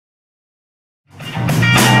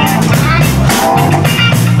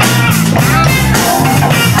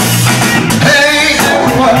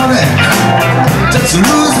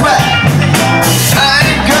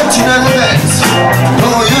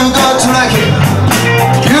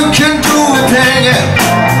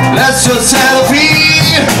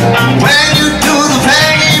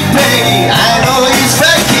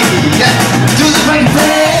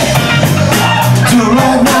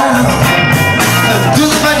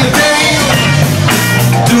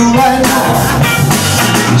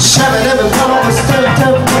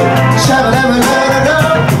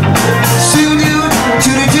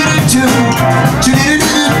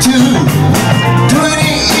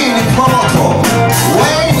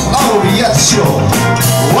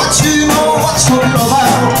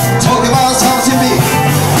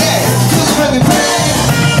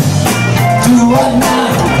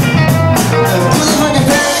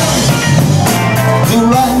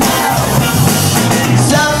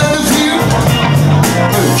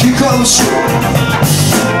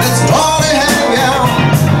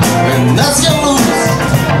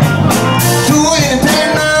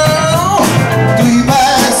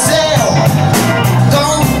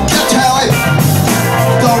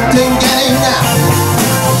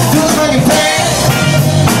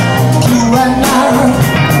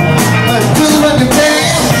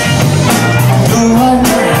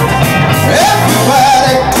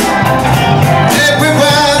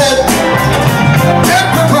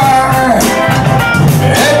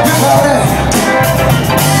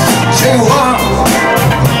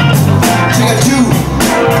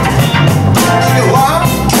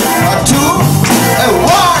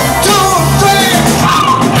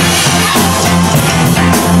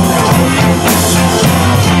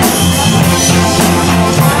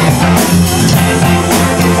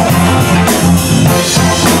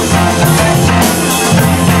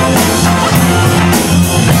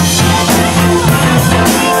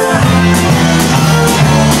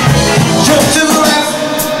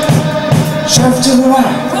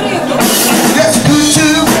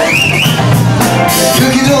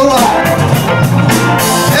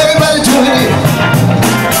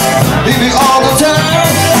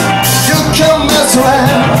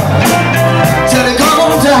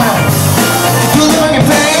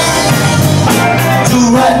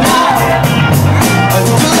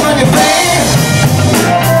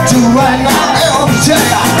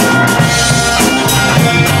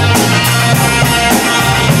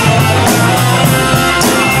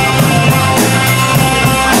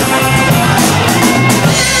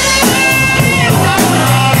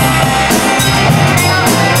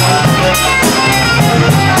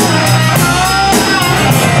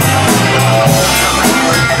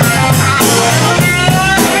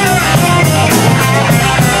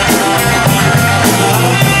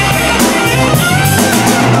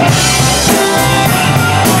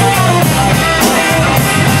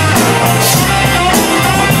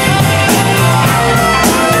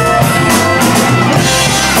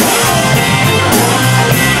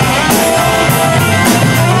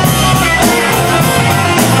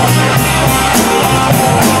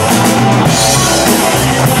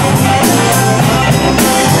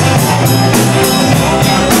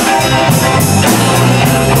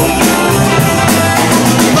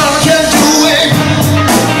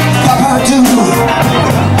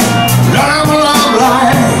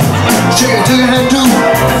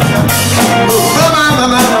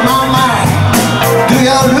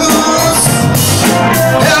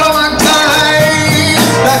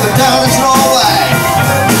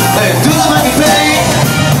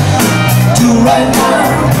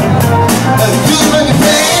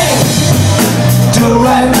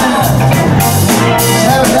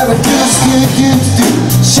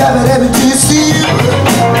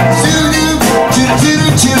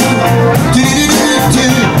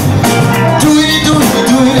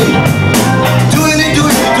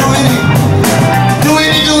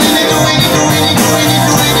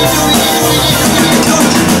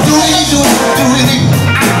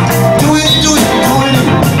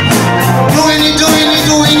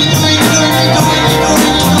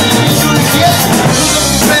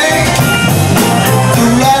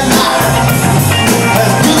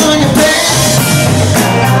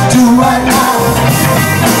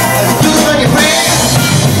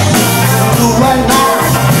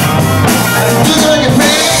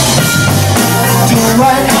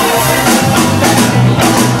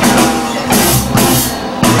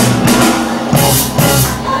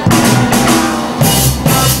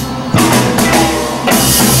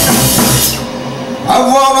I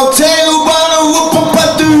wanna tell you about a Poo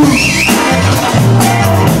Pah Doo.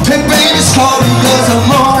 Hey baby, it's called the other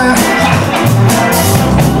morning.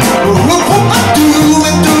 Poo Pah Doo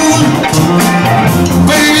and Doo.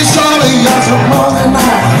 Baby, it's called the other morning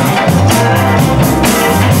night.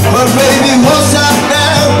 But baby, what's up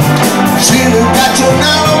now? She done got you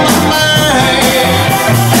now on my mind.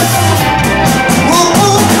 Poo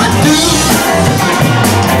Pah Doo.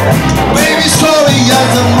 Baby, it's called the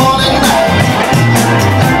other morning night.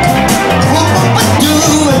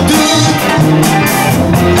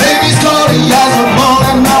 Baby's called the other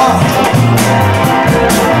morning now.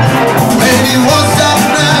 Baby, what's up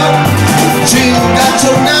now? She got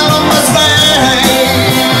you down on my spine.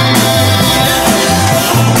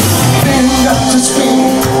 Ain't got to speak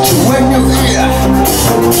to when you're here.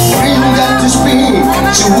 Ain't got to speak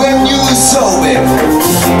to when you're sober.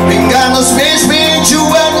 Ain't got no space speak to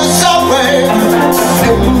when you're sober.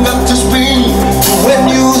 Ain't got to speak to when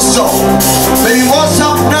you're sober. Baby, what's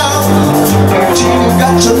up now? She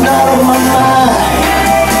got you down on my mind.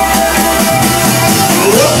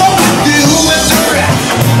 What would you do with her?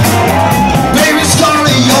 Baby's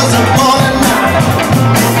calling yours a morning night.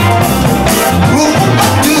 What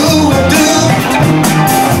would you do?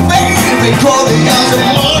 Baby, calling yours a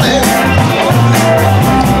morning.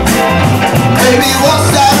 Baby, what's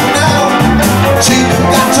that now? She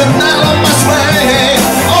got you down on my swing.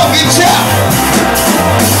 Oh, get ya!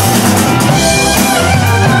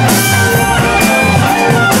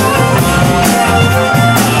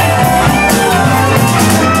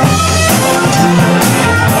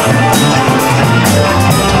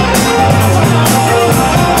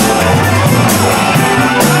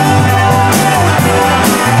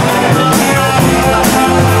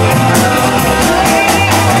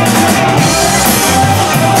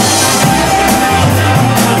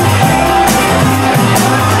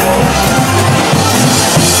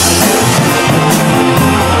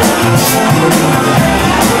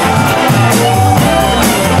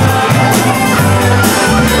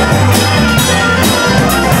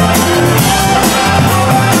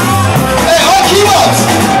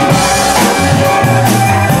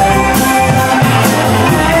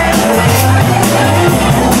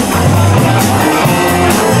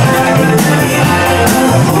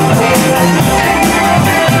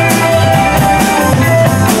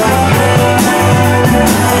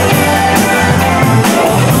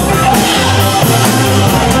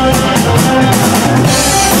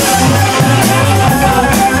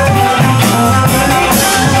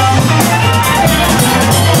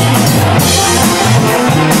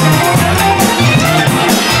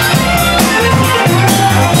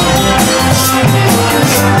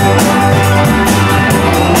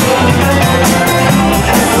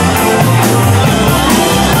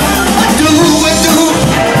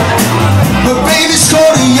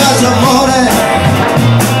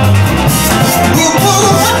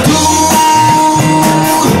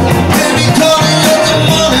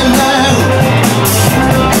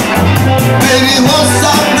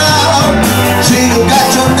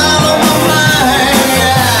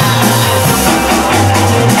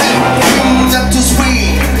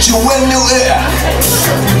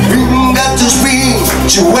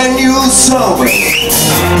 When you're sober,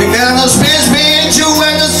 you got no space being you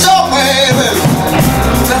when you're sober, baby.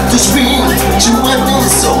 Got to speak to when you're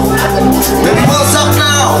sober. Baby, what's up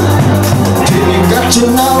now? You got to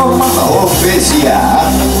know my obesia.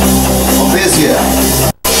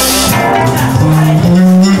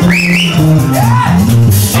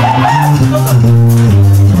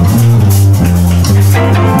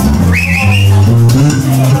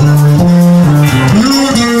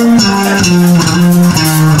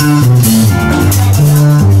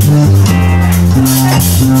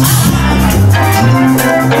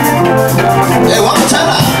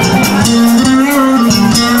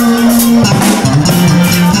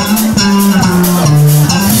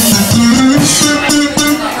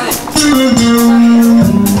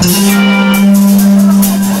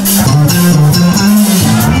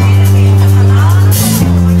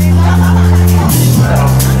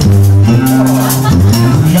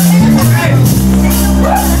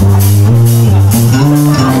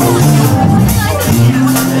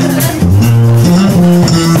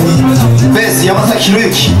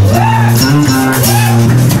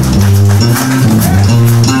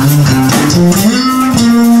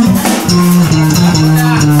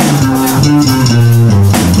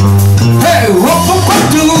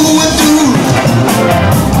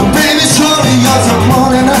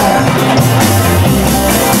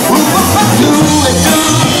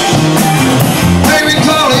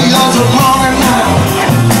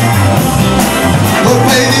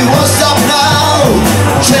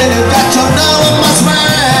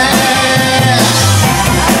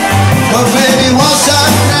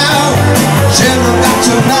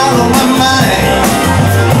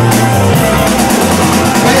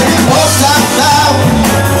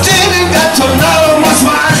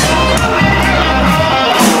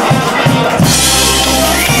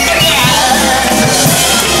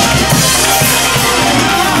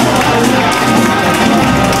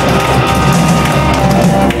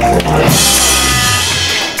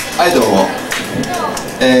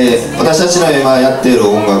 たちの今やっている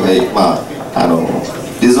音楽が、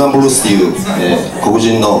リズムブルースっていう、黒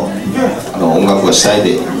人の、音楽が主体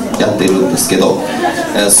でやっているんですけど、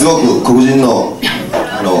すごく黒人の、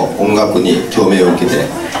音楽に興味を受けて、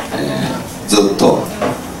ずっと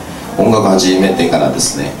音楽始めてからで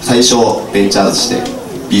すね、最初ベンチャーズして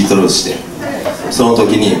ビートルズして、その時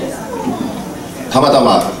にたまた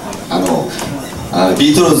ま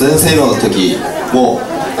ビートルズ全盛の時も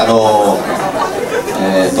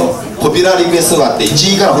ポピュラーリクエストがあって、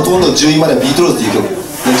1位からほとんど10位までビートルズっていう曲の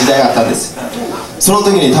時代があったんです。その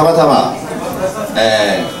時にたまたま、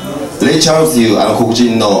レイ・チャールズという黒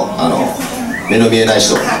人の目の見えない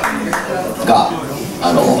人が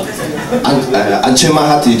アンチューマン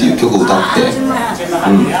ハッティという曲を歌って、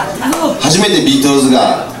初めてビートルズ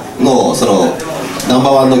のそのナンバ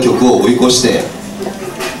ーワンの曲を追い越して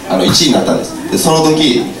1位になったんです。でその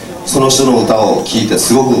時その人の歌を聴いて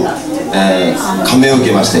すごく、感銘を受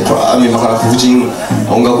けまして、これは今から黒人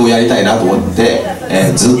音楽をやりたいなと思って、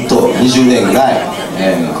ずっと20年ぐらい、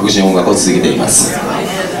黒人音楽を続けています。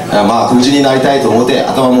黒人になりたいと思って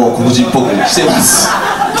頭も黒人っぽくしています。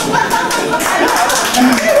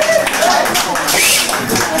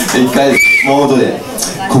一回モードで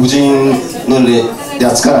黒人の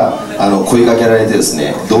やつから声かけられてです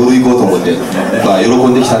ね、ドール行こうと思って、喜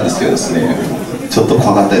んできたんですけどですね、ちょっと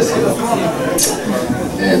怖かったですけど、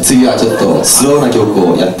次はちょっとスローな曲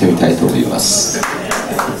をやってみたいと思います。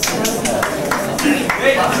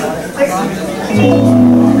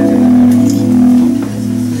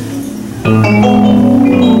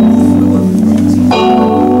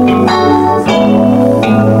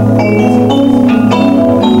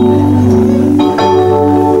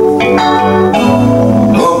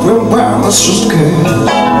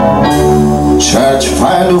Try to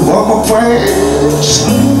find a warmer place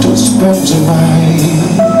to spend the night.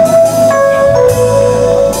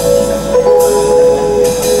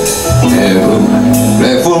 Heaven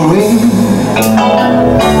revelry,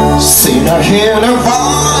 sing I hear the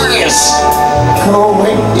voice,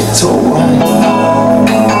 calling it's alright.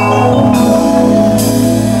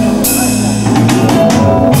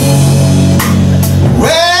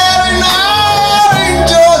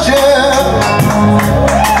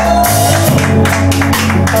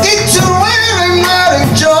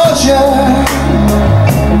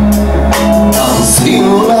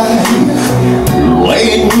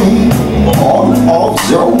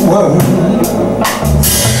 The world,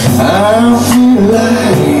 I feel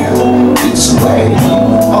like it's raining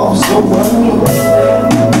off the world.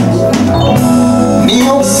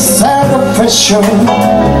 Neon side of pressure,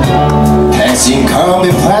 passing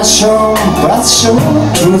coming passion, passion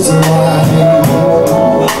through the line.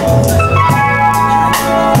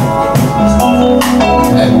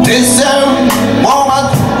 And this moment,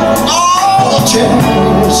 all the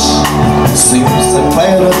change seems to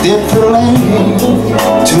play a different lane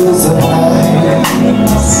to the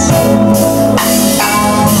lights.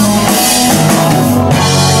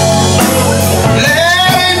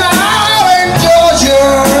 Laying out in Georgia,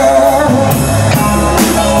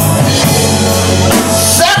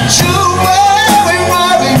 such a very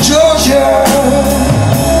wild in Georgia.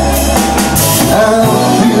 I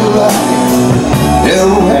feel like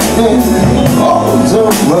you're raining all the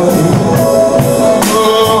world.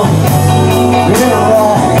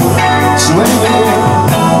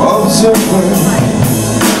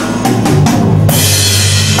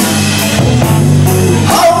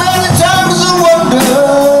 How many times I wonder,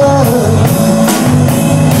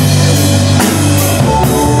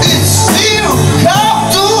 it still comes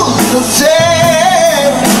to the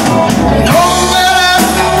same. No matter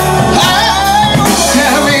how you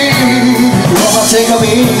carry, you're gonna take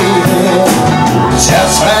me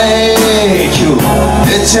just like you.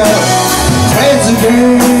 It's a crazy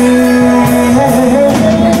game.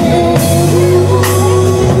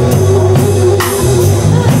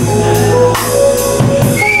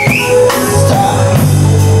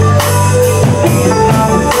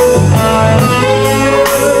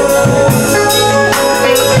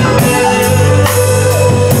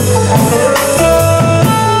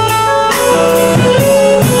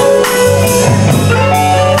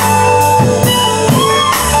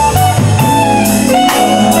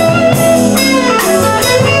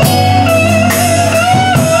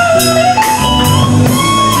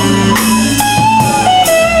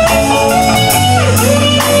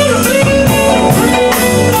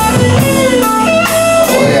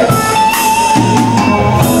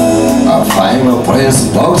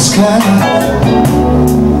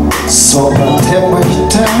 So I take my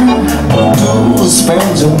guitar to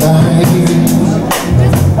spend the night.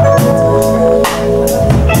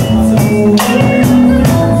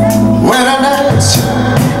 When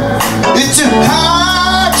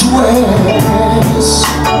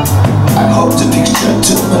hope the picture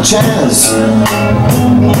took my chance.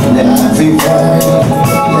 And I feel fine,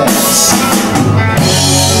 yes.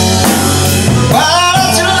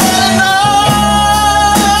 But you know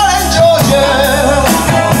in Georgia,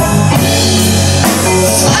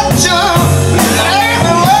 such a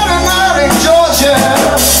living night in Georgia.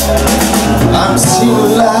 I'm still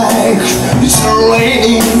like it's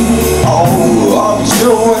raining all on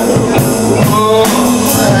the world.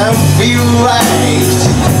 I feel like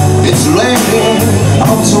it's raining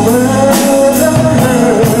on the world.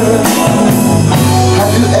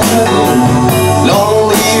 Have you ever been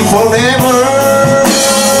lonely forever?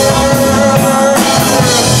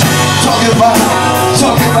 Talking about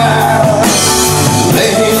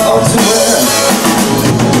raining on the world.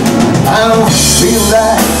 I feel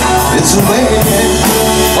like it's raining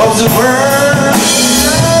on the world.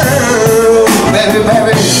 Baby,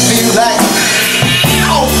 baby, feel like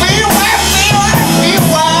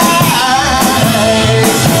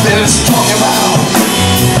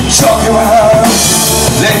talking about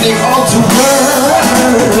landing on the world.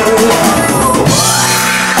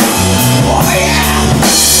 Oh yeah,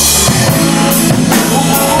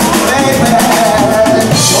 baby,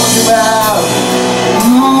 talking about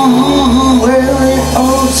landing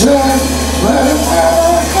on the world.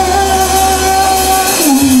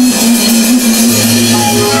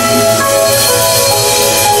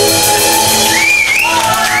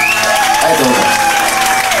 I don't know.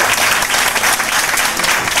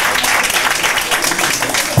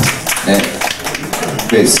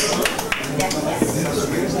 Bass.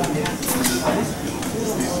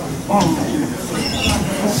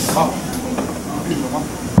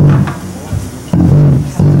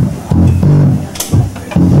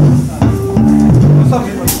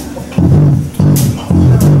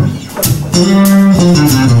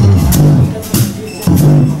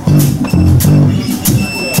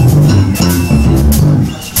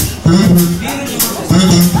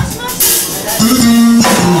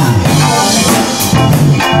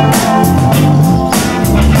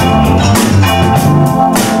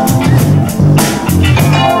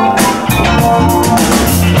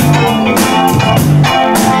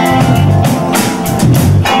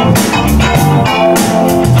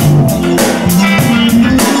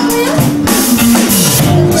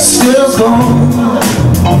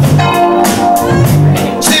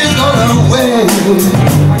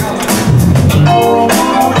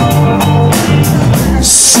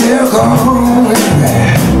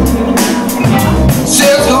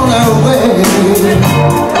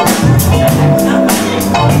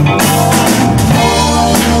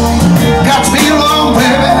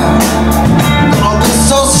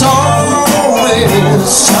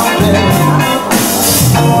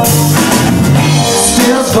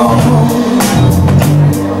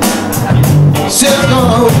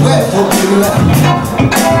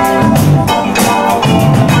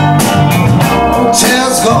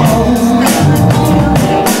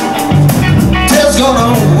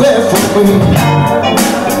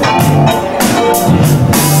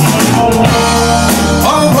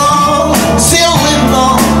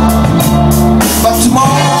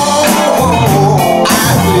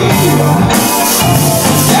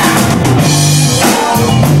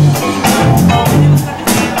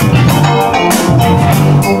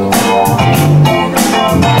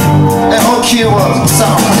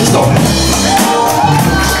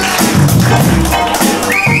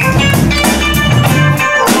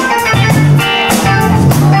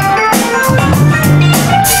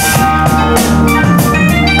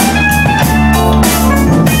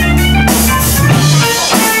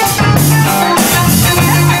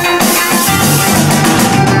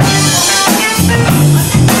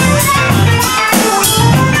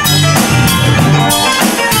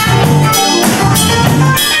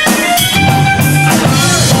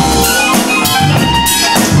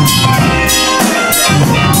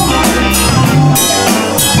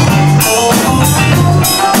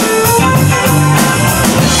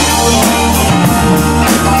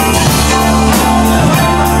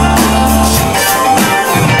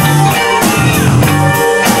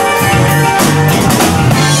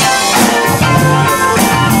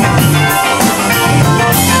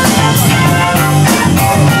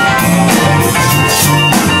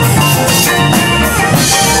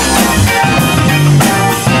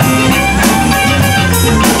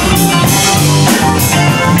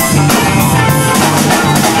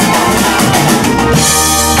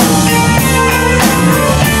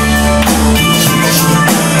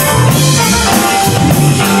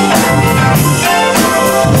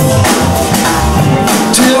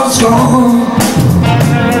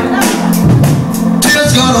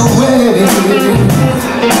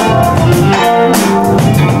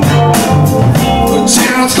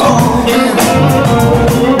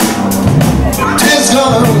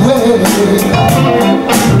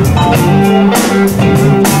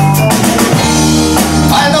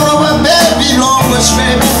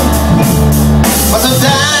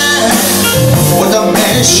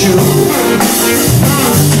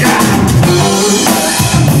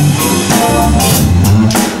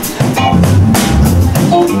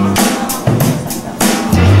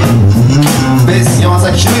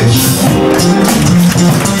 崎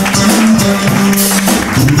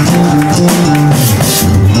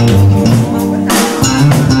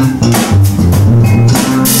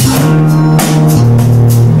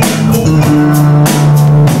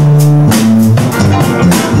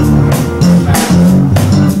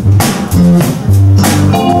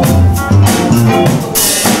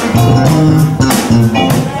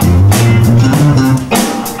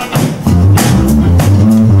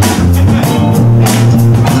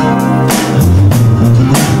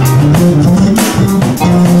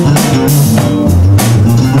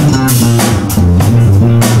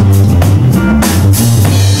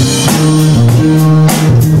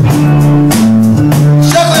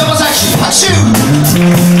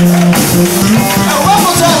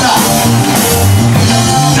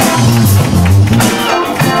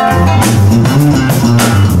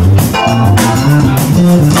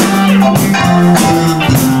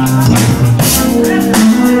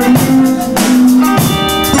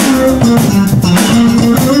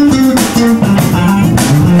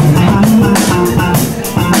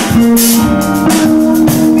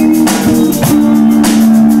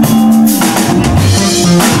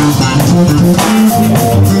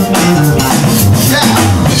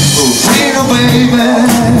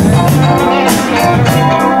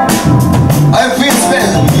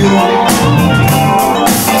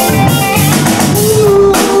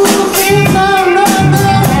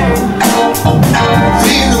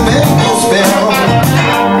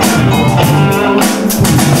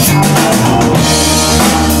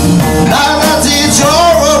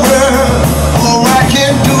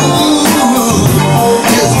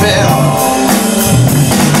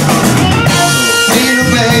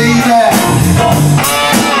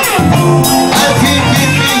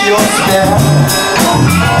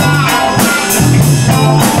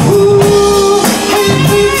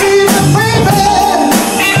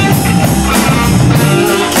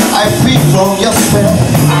宏之。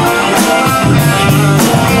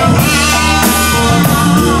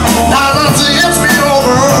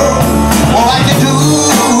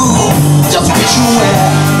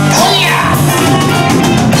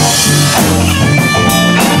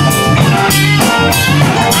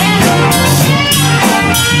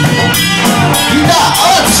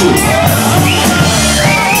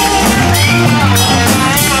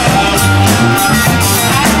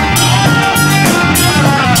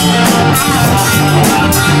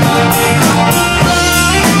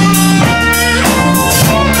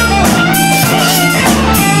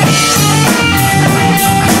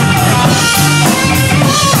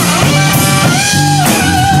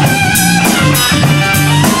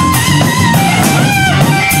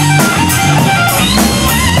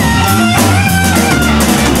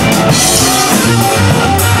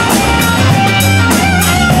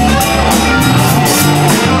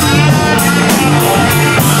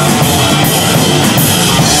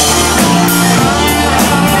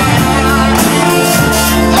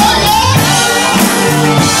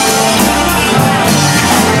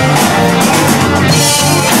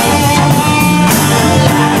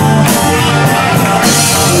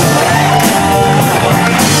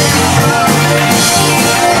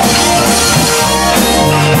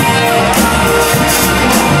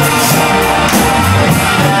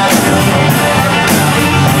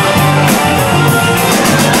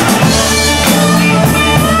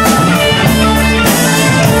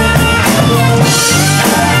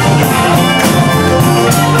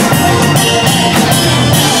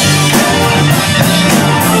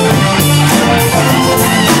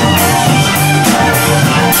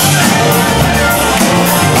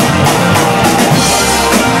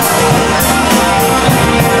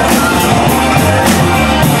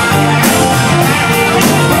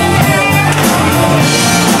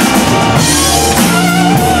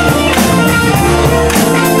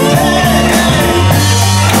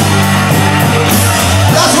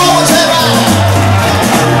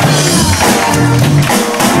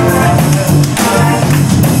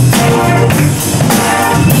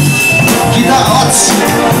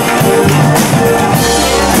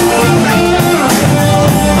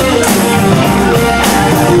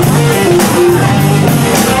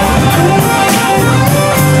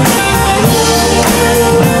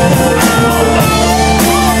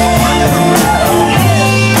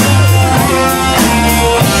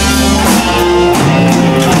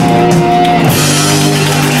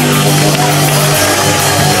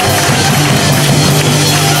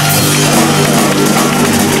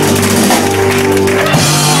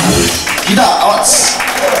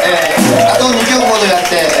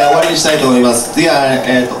したいと思います。次は、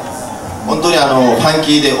本当にファン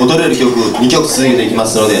キーで踊れる曲2曲続けていきま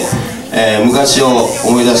すので、昔を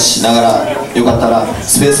思い出しながら、よかったら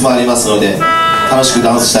スペースもありますので楽しく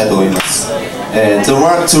ダンスしたいと思います。The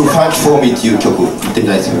One to Fight for Me という曲行ってみ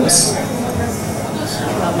たいと思います。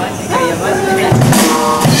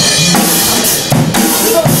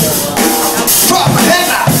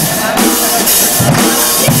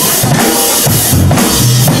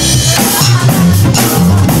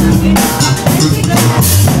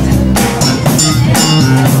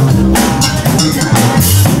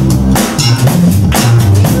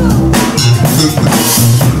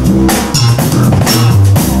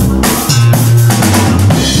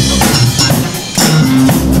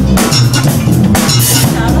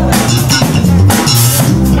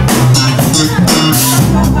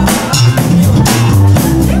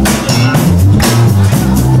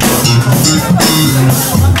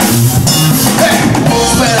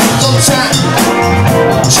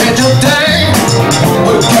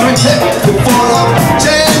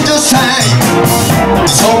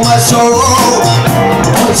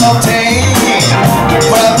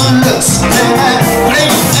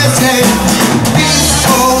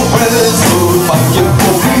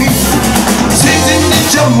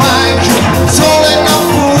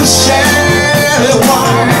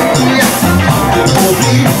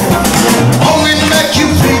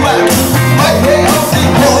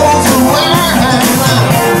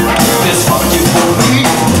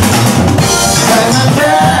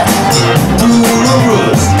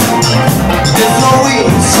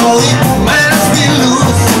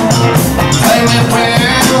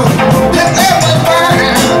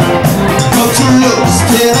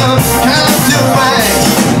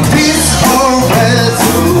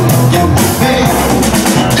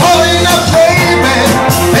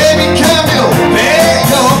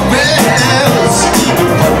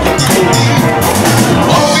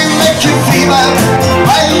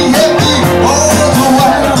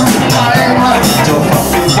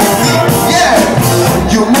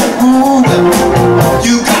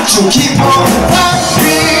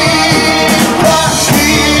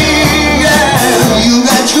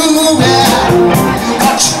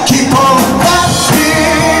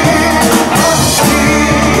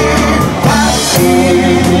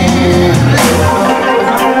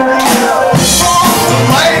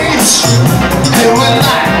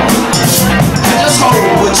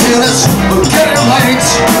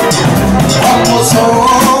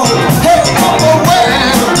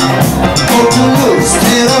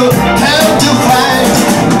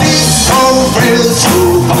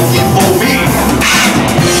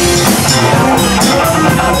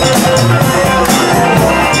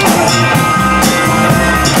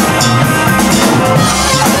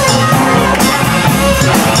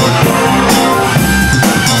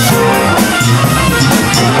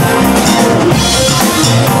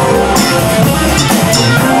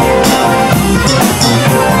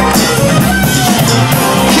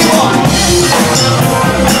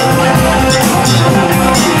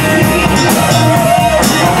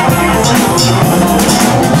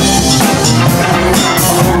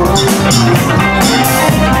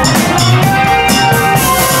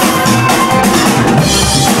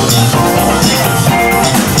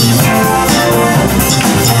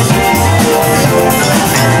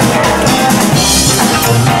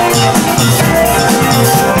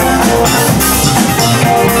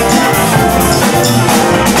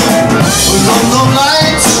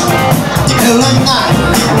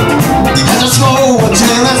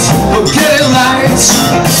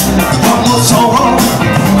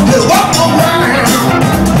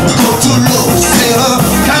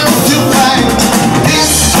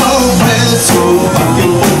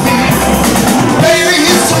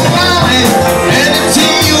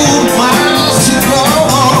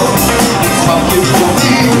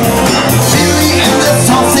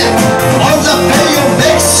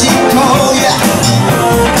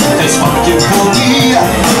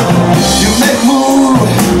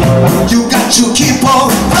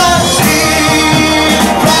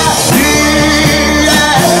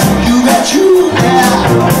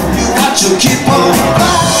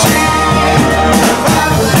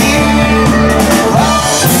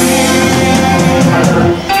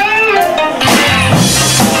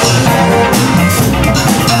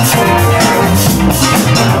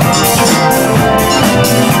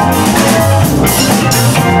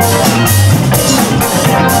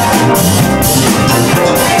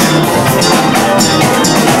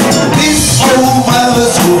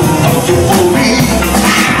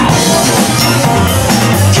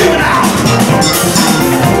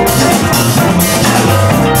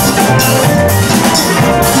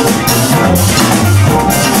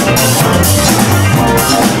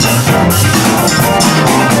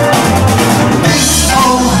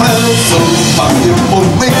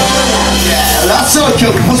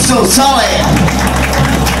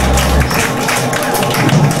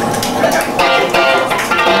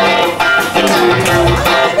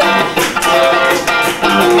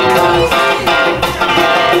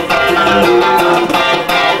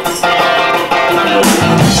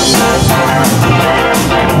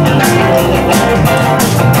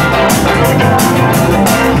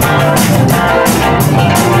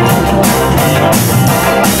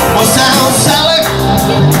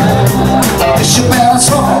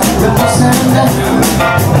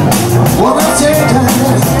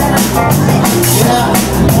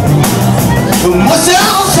What's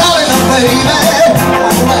down, solid, baby?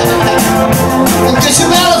 Guess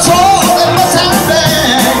you better talk and what's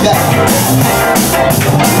happening?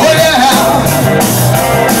 Oh yeah,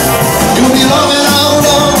 you'll be loving all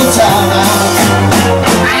the time now.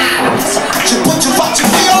 You put your foot to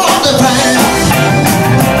me on the pain.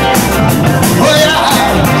 Oh yeah,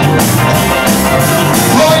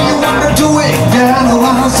 boy, you wanna do it, girl, oh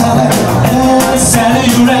I'm sorry,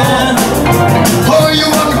 sorry you ran. Oh, you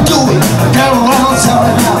wanna do it, girl, oh I'm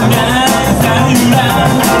sorry now.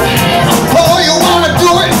 Oh, you wanna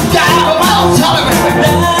do it, girl, oh I'm sorry.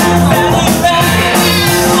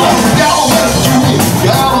 Oh, girl, wanna do it,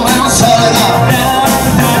 girl, oh I'm sorry now.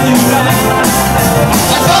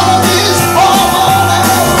 I'm gonna be this all my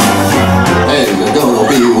life. Hey, we're gonna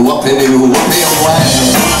be whooping you away.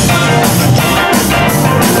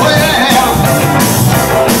 Oh yeah,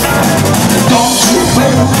 don't you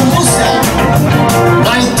ever Mustang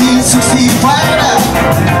 1965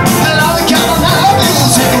 and all the kind of love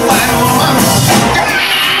music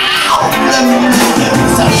let me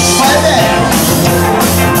satisfy that.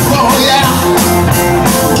 Oh yeah,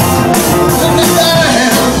 let me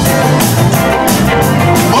down.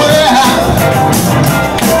 Oh yeah,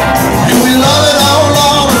 you will love it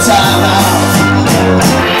all the time now.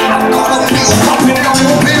 I'm gonna be whooping on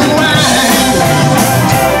your big man.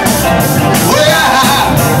 Oh yeah,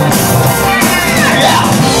 yeah.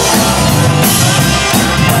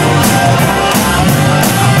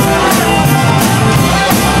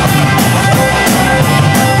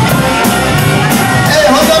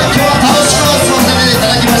本当に今日は楽しく過ごさせていた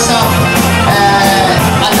だきました。あ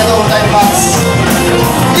りがとうございます。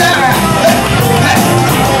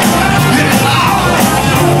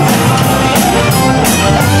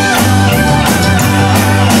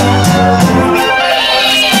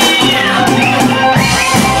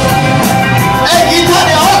ギターで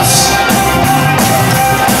オチ。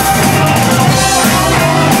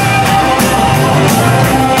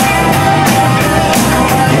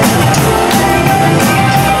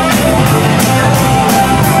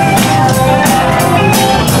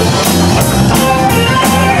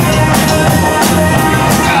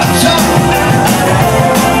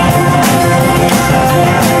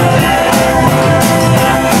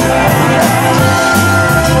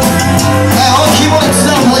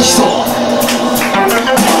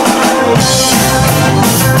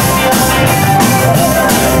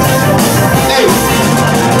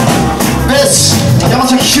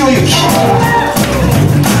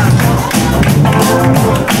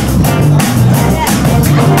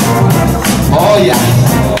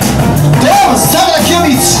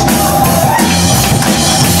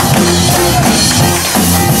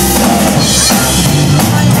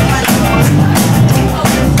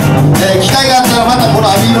機会があったらまたこの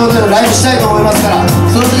アビーロードでライブしたいと思いますから、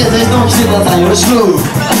その時はぜひとも来てください。よろしく。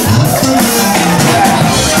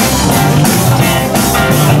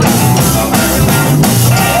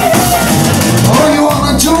Oh, you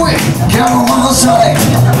wanna do it? Come on, say.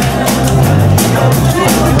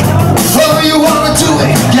 Oh, you wanna do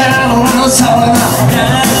it? Come on, say now.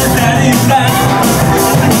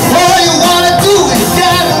 Oh, you wanna do it?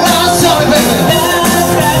 Come on, say, baby.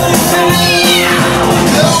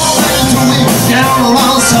 Down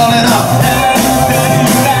on solid up.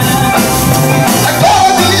 I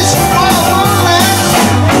gotta be this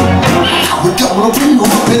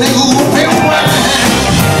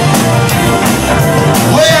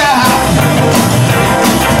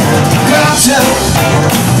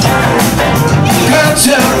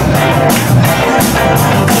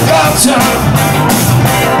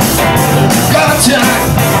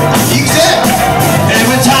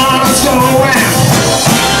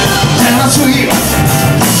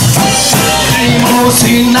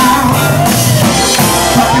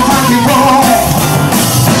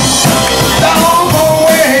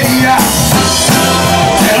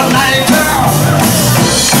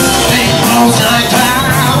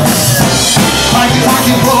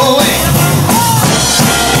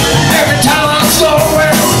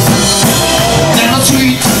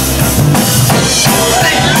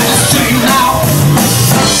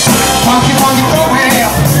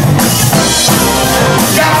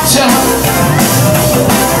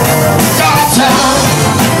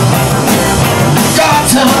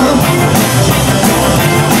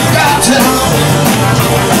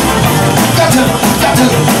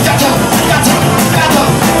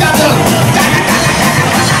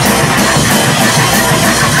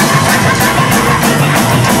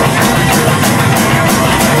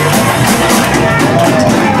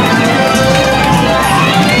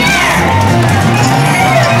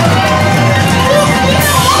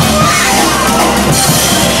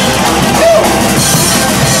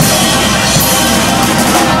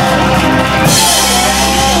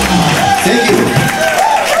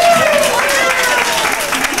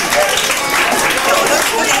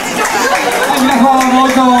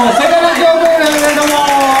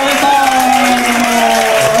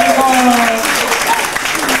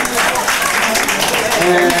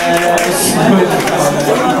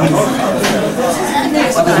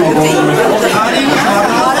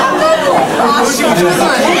私も